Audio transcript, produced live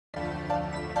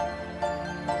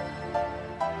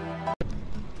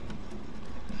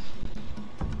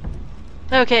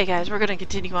Okay guys, we're gonna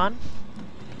continue on.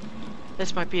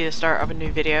 This might be the start of a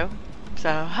new video.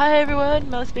 So, hi everyone,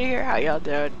 Melissa here, how y'all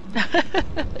doing?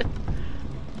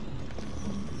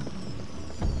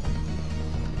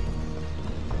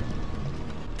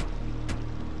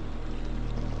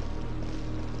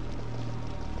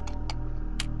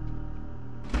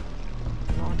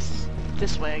 Well, it's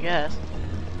this way, I guess.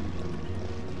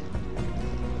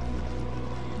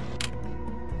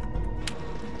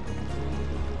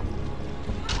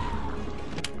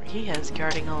 He is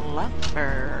guarding a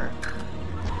lever.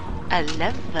 A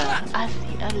lever. I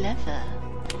see a lever.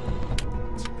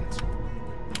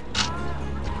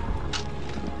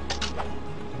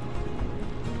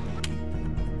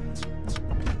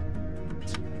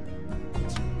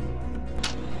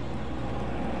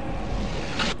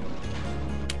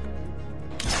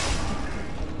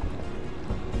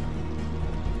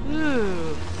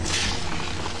 Ooh.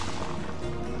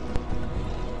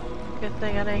 Good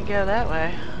thing I didn't go that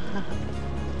way.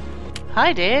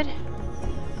 Hi, dude.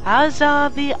 How's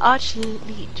the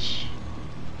Archleech?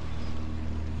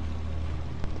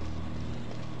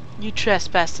 You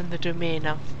trespass in the domain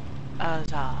of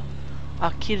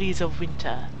Achilles of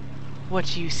Winter. What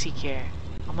do you seek here?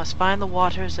 I must find the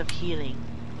waters of healing.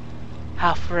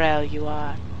 How frail you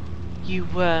are. You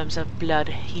worms of blood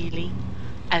healing,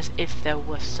 as if there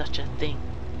was such a thing.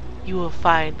 You will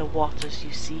find the waters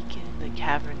you seek in the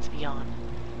caverns beyond,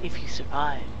 if you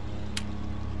survive.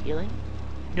 Healing?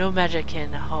 No magic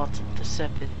can halt the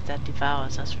serpent that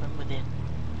devours us from within.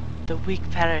 The weak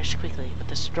perish quickly, but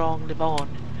the strong live on.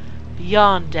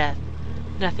 Beyond death,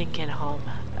 nothing can harm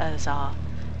us all.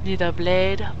 Neither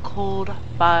blade, cold,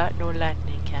 fire, nor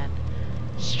lightning can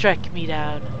strike me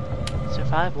down.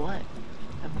 Survive what?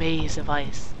 A maze of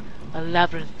ice, a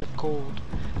labyrinth of gold.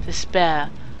 Despair,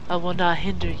 I will not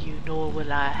hinder you, nor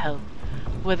will I help.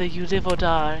 Whether you live or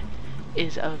die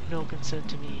is of no concern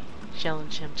to me.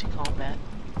 Challenge him to combat.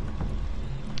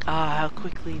 Ah, how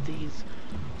quickly these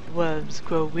worms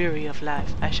grow weary of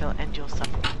life. I shall end your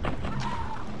suffering.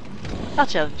 I'll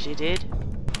challenge you, dude.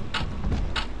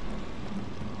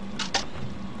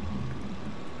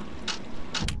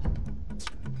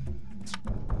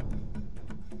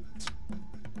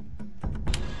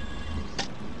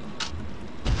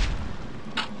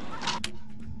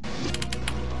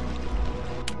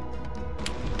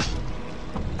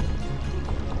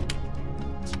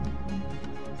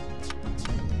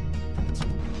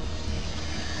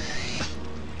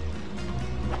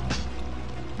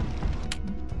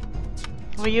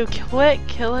 Will you quit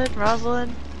killing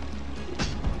Rosalind?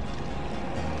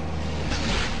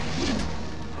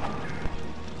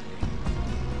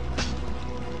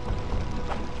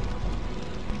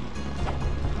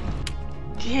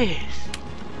 Jeez.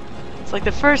 It's like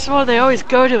the first one they always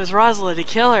go to is Rosalind to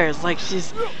kill her. It's like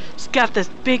she's got this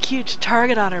big huge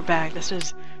target on her back that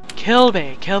says, kill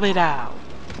me now.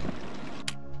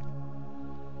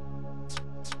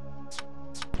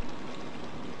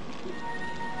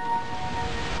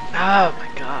 Oh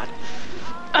my god.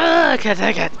 Oh, I can't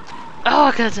take it. Oh,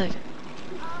 I can't take it.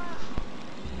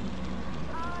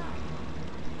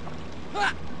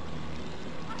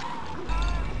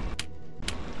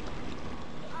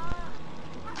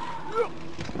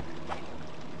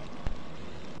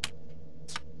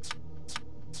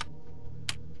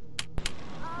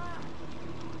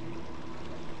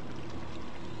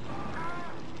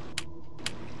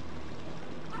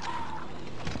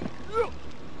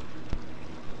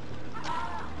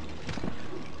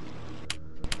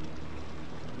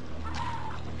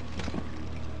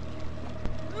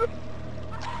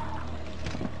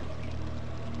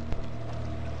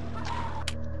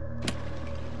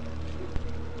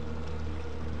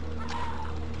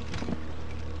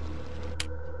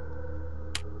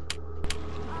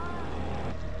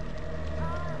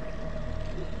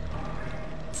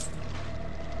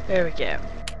 There we go.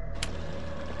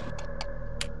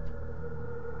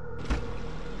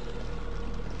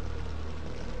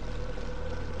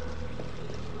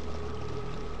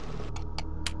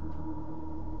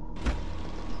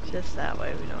 Just that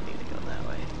way, we don't need to go that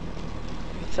way.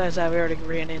 Besides that, we already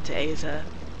ran into Aza.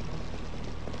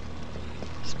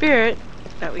 Spirit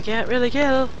that we can't really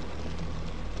kill.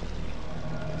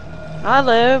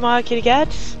 Hello, my kitty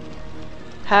cats.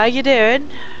 How you doing?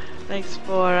 Thanks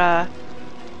for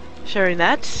sharing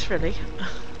that, really.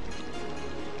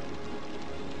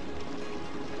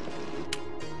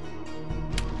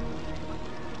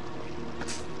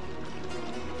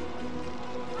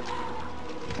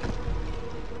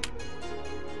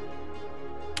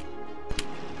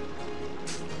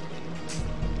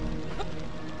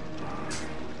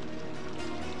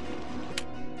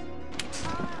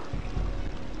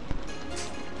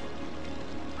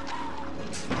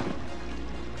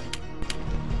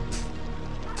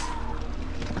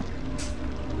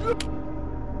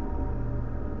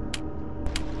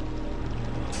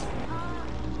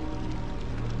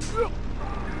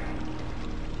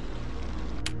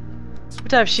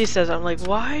 Sometimes she says, I'm like,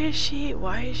 why is she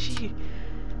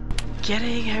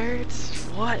getting hurt?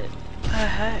 What the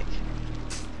heck?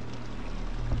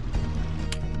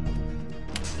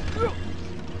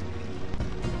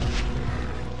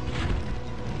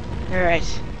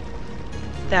 Alright.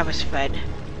 That was fun.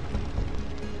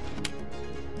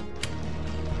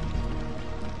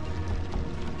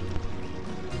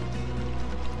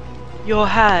 Your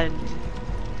hand.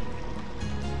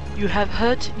 You have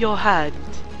hurt your hand.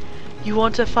 You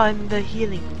want to find the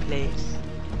healing place.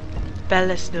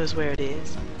 Bellis knows where it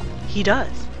is. He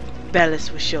does.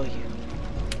 Bellis will show you.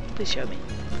 Please show me.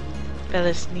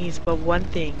 Bellis needs but one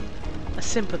thing. A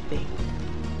simple thing.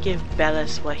 Give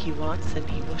Bellis what he wants and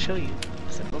he will show you.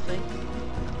 A simple thing.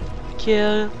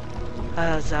 Kill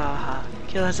Azaha.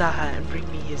 Kill Azaha and bring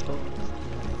me his bones.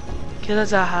 Kill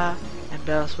Azaha and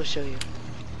Bellis will show you.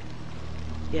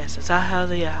 Yes, Azaha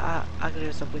the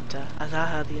Agnes of Winter.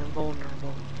 Azaha the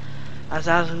invulnerable.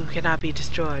 Azaha who cannot be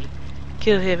destroyed.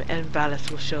 Kill him and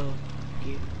Bellis will show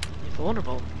you.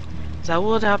 Invulnerable. Azaha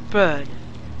will not burn.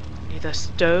 Neither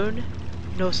stone,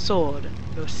 nor sword,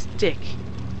 nor stick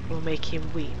will make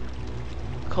him weep.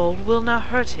 Cold will not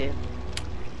hurt him,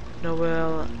 nor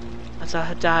will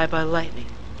Azaha die by lightning.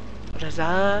 But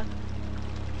Azaha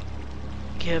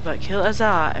kill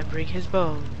Azaha and bring his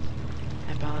bones,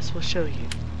 and Bellis will show you.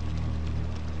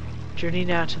 Journey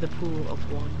now to the Pool of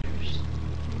Wonders.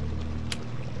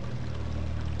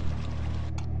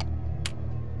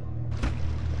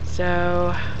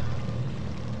 So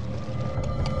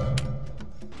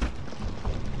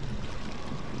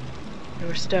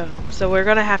we're stone. So we're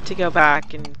gonna have to go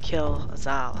back and kill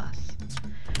Azalas.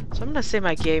 So I'm gonna save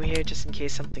my game here just in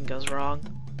case something goes wrong.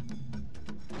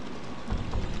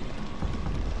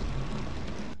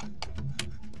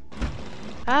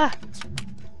 Ah!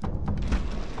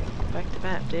 Back to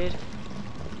map, dude.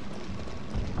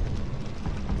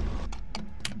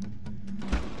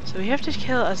 So we have to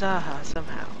kill Azaha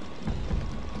somehow.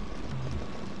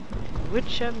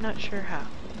 Which I'm not sure how.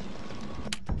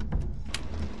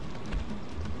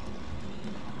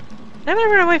 I'm gonna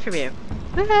run away from you.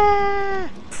 Ah!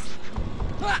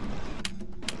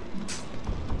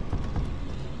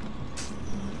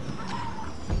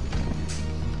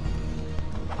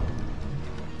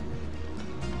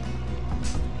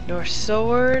 Your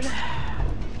sword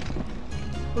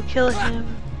will kill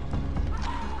him.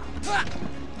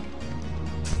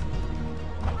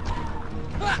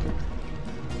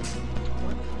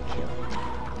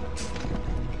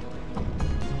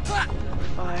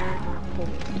 Fire nor cold.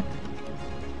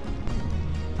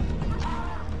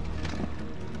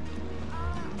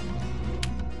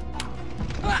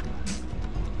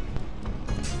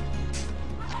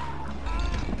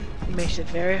 It makes it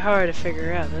very hard to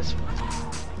figure out this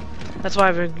one. That's why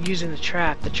I've been using the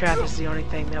trap. The trap is the only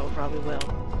thing that will probably will.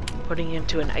 Putting him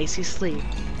to an icy sleep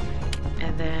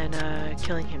and then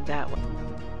killing him that way.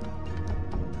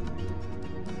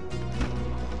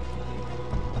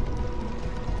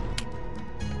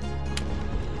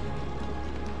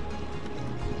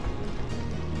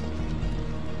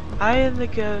 I am the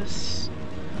ghost.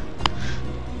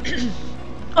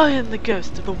 I am the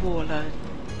ghost of a warlord,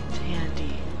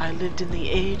 Tandy. I lived in the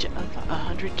age of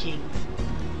 100 kings.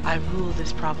 I ruled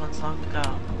this province long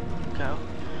ago.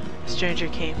 A stranger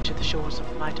came to the shores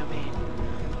of my domain.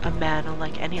 A man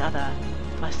unlike any other.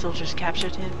 My soldiers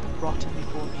captured him and brought him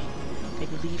before me. They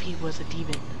believe he was a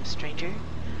demon, a stranger.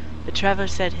 The traveler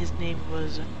said his name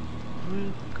was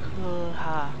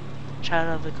Rukulha, child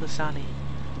of the Kusani,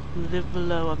 who lived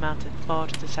below a mountain far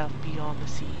to the south beyond the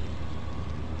sea.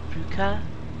 Ruka?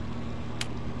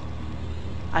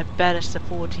 I banished the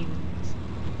 14.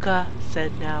 Ruka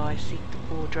said, now I seek the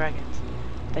 4 dragons.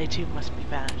 They too must be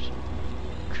banished.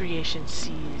 Creation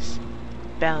sees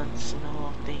balance in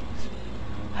all things.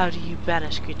 How do you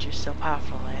banish creatures so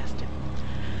powerful? I asked him.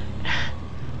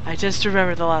 I just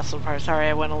remembered the last little part. Sorry,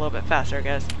 I went a little bit faster,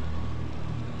 guys.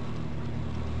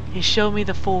 He showed me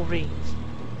the 4 rings.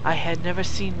 I had never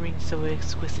seen rings so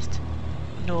exquisite,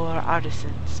 nor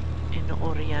artisans in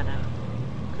Oriana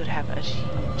could have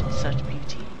achieved such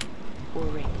beauty. 4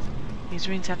 rings. These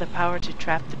rings have the power to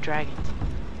trap the dragons.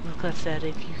 Ruka said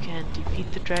if you can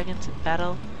defeat the dragons in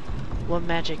battle, what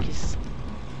magic is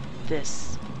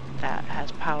this that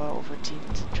has power over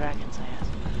demons and dragons? I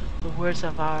asked. The words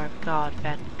of our god,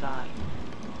 Vanguard.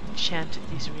 Enchant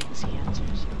these rings, he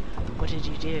answers. What did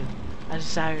you do? I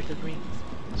desired the rings,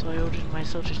 so I ordered my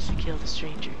soldiers to kill the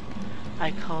stranger.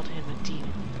 I called him a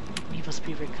demon, an evil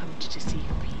spirit come to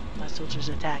deceive me. My soldiers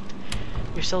attacked.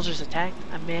 Your soldiers attacked?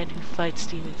 A man who fights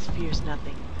demons fears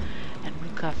nothing, and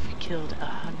Rukaf killed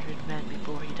 100 men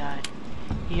before he died.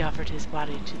 He offered his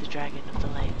body to the dragon of the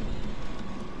lake.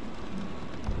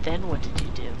 Then what did you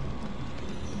do?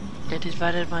 I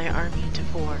divided my army into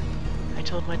 4. I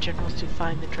told my generals to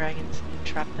find the dragons and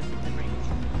trap them in the rings.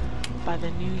 By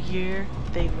the new year,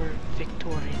 they were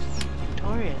victorious.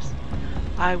 Victorious?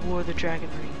 I wore the dragon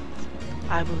rings.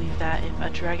 I believe that if a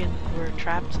dragon were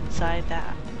trapped inside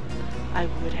that, I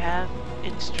would have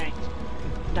its strength.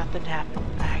 Nothing happened.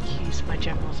 I accused my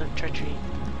generals of treachery.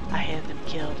 I had them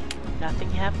killed.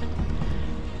 Nothing happened?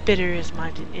 Bitter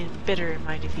in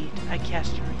my defeat, I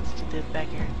cast the rings to the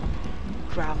beggar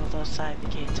who grovelled outside the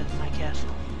gates of my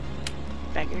castle.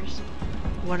 Beggars?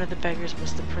 One of the beggars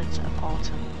was the Prince of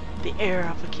Autumn, the heir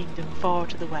of a kingdom far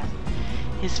to the west.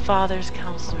 His father's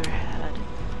counselor had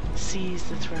seized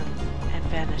the throne and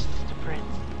banished the prince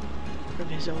from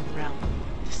his own realm.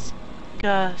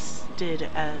 Disgusted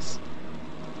as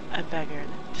a beggar.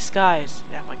 Disguised.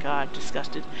 Oh my god,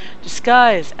 disgusted.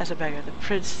 Disguised as a beggar, the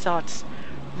prince sought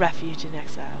refuge in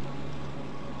exile.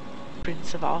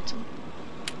 Prince of Autumn?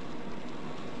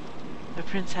 The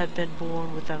prince had been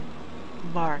born with a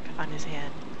mark on his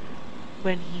hand.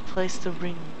 When he placed the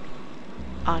ring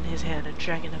on his hand, a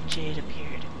dragon of jade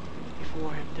appeared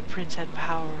before him. The prince had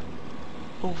power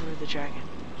over the dragon.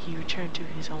 He returned to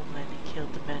his homeland and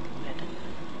killed the men who had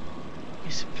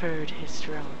usurped his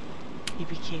throne. He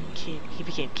became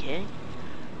king.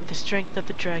 With the strength of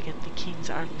the dragon, the king's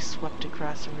army swept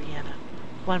across Oriana.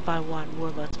 One by one,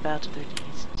 warlords bowed to their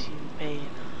knees to pay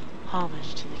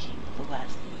homage to the king of the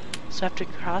west. Swept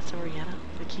across Oriana,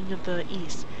 the king of the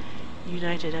east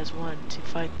united as one to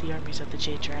fight the armies of the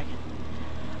Jade Dragon.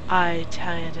 I,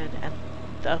 Talion, and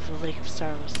of the Lake of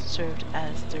Sorrows, served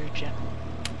as their general.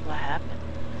 What happened?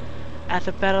 At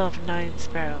the Battle of 9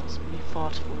 Sparrows, we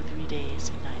fought for 3 days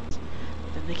and nights.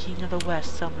 Then the king of the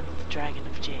west summoned the Dragon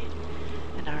of Jade,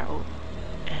 and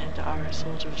our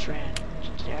soldiers ran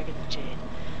to the Dragon of Jade.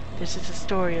 This is the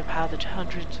story of how the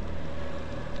 100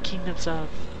 kingdoms of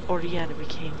Oriana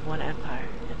became one empire,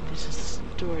 and this is the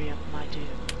story of my doom.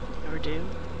 Your doom?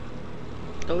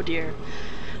 Oh dear.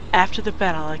 After the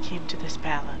battle, I came to this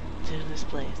palace, to this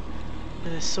place.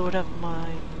 With the sword of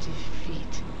my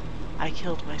defeat, I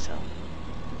killed myself.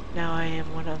 Now I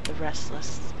am one of the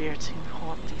restless spirits who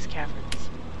haunt these caverns.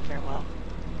 Farewell.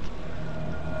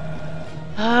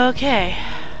 Okay.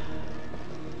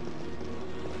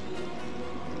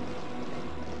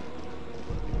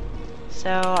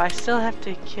 So I still have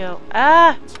to kill.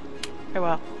 Ah!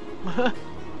 Farewell. I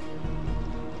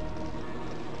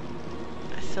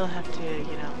still have to,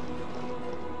 you know,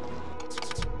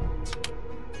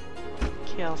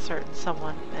 kill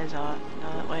someone as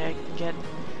that way I can get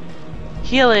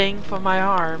healing for my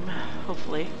arm,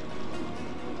 hopefully.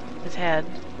 His head.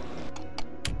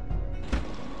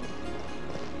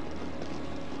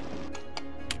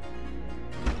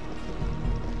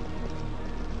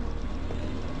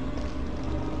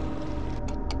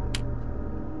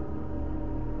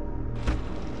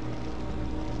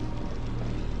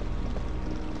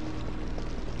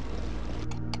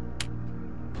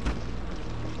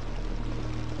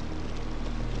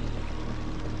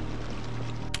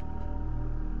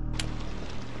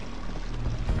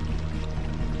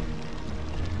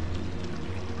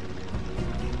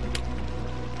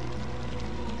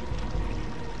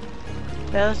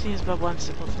 Battle seems but one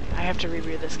simple thing. I have to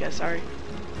reread this, guys. Sorry.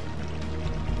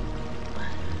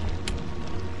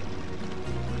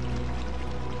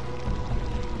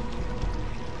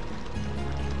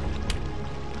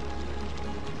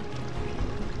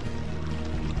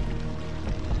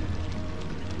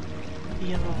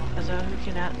 Evil, as though who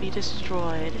cannot be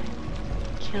destroyed,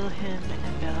 kill him,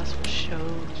 and Belus will show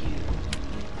you.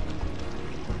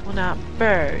 Will not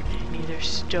burn, neither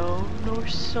stone nor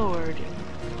sword.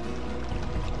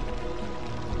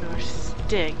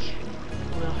 Stick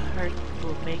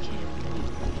will make him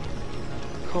weak.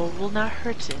 Cold will not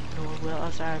hurt him, nor will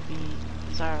Azar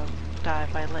die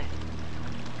by life.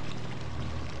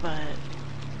 But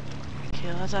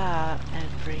kill Azar and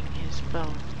bring his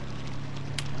bone.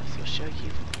 This will show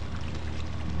you.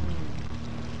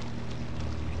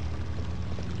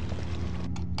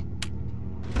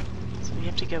 So we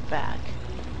have to go back.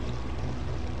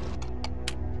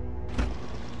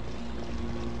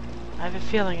 I have a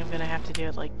feeling I'm gonna have to do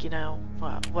it like, you know,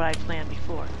 what I planned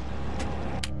before.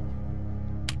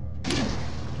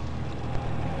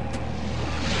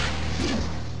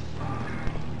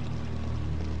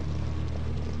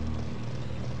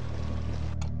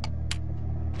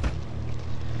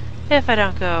 If I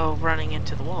don't go running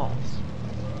into the walls.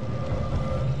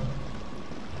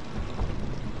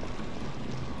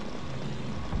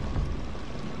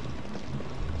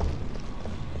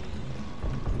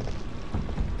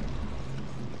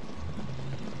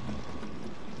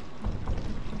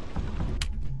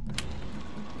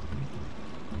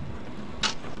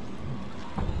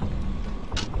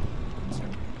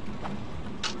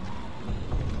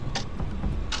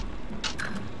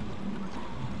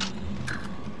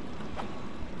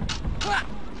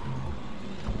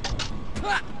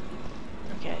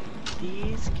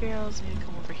 these girls need to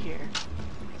come over here.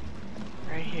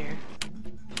 Right here.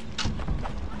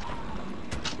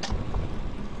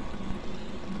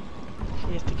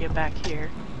 She has to get back here.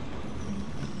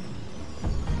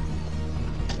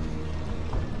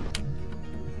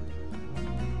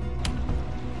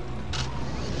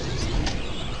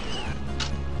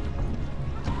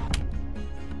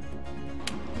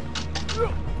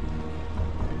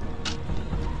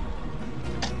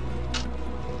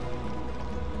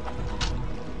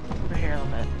 Over here a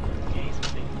little bit. Okay, he's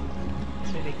moving.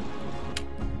 He's moving.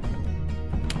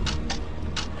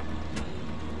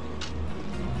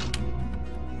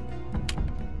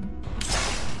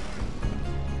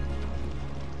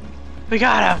 We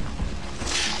got him!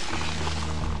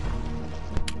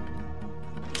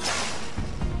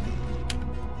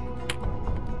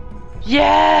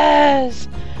 Yes!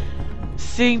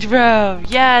 Synced bro!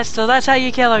 Yes! So that's how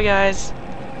you kill him, guys.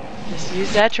 Just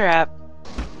use that trap.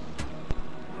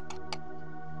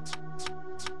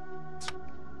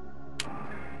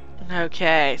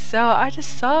 Okay, so I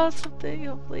just saw something.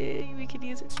 Hopefully we can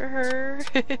use it for her.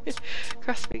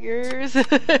 Cross fingers.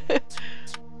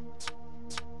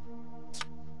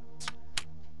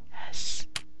 Yes.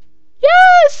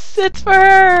 Yes! It's for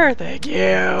her! Thank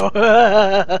you!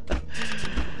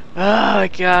 Oh my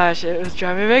gosh, it was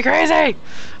driving me crazy!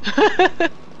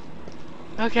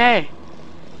 Okay.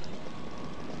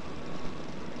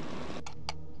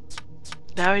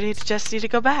 Now we just need to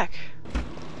go back.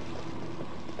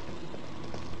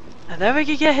 And then we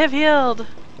can get him healed!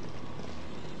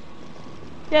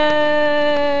 Yay!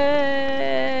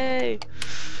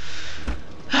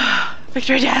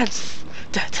 Victory dance!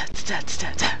 Da, da, da,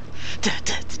 da, da, da,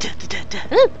 da, da, da, da, da.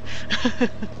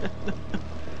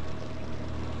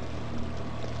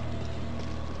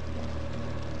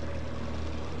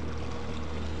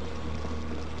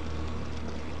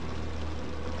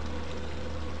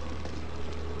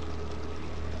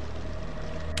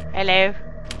 Hello.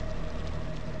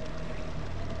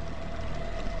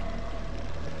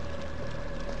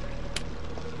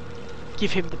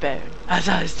 Give him the bone. As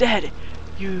I was dead,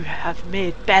 you have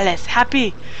made Bellis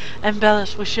happy, and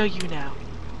Bellis will show you now.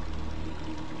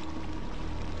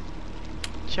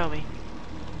 Show me.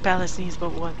 Bellis needs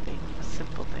but one thing, a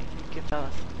simple thing. Give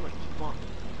Bellis what you want,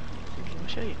 and he will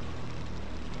show you.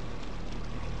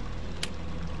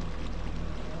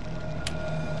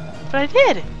 But I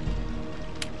did!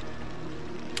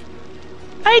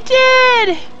 I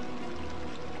did!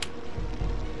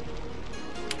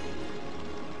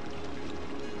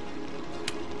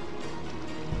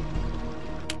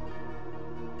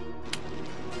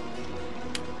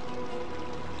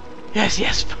 Yes,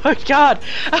 yes, oh god!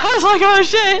 I was like, oh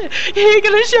shit! You're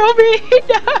gonna show me?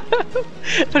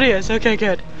 No! But yes, okay,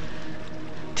 good.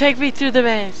 Take me through the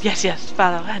maze. Yes, yes,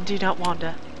 follow, and do not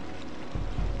wander.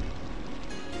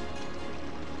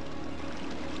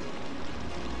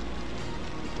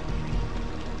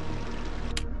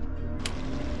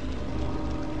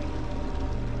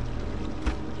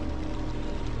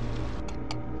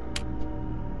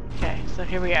 Okay, so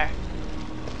here we are.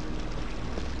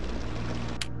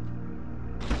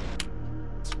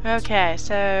 Okay,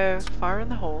 so fire in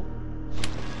the hole.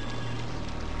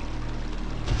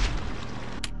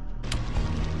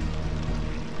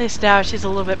 At least now she's a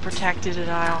little bit protected and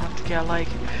I don't have to get like...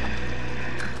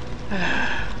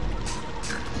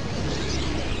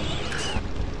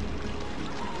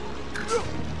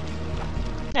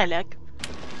 Hey, look.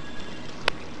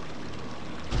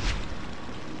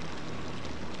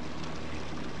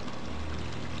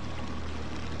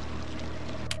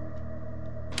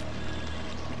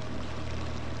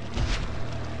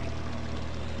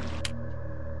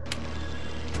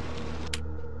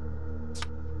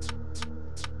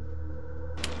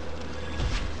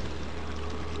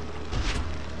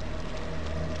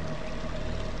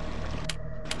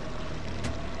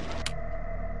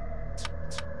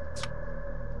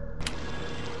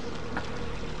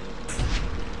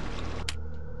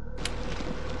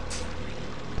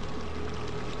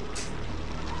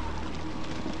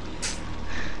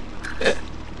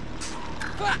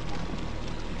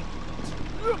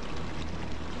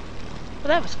 Well,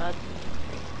 that was fun.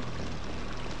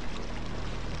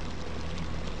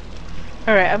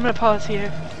 Alright, I'm gonna pause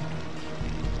here.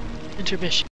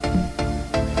 Intermission.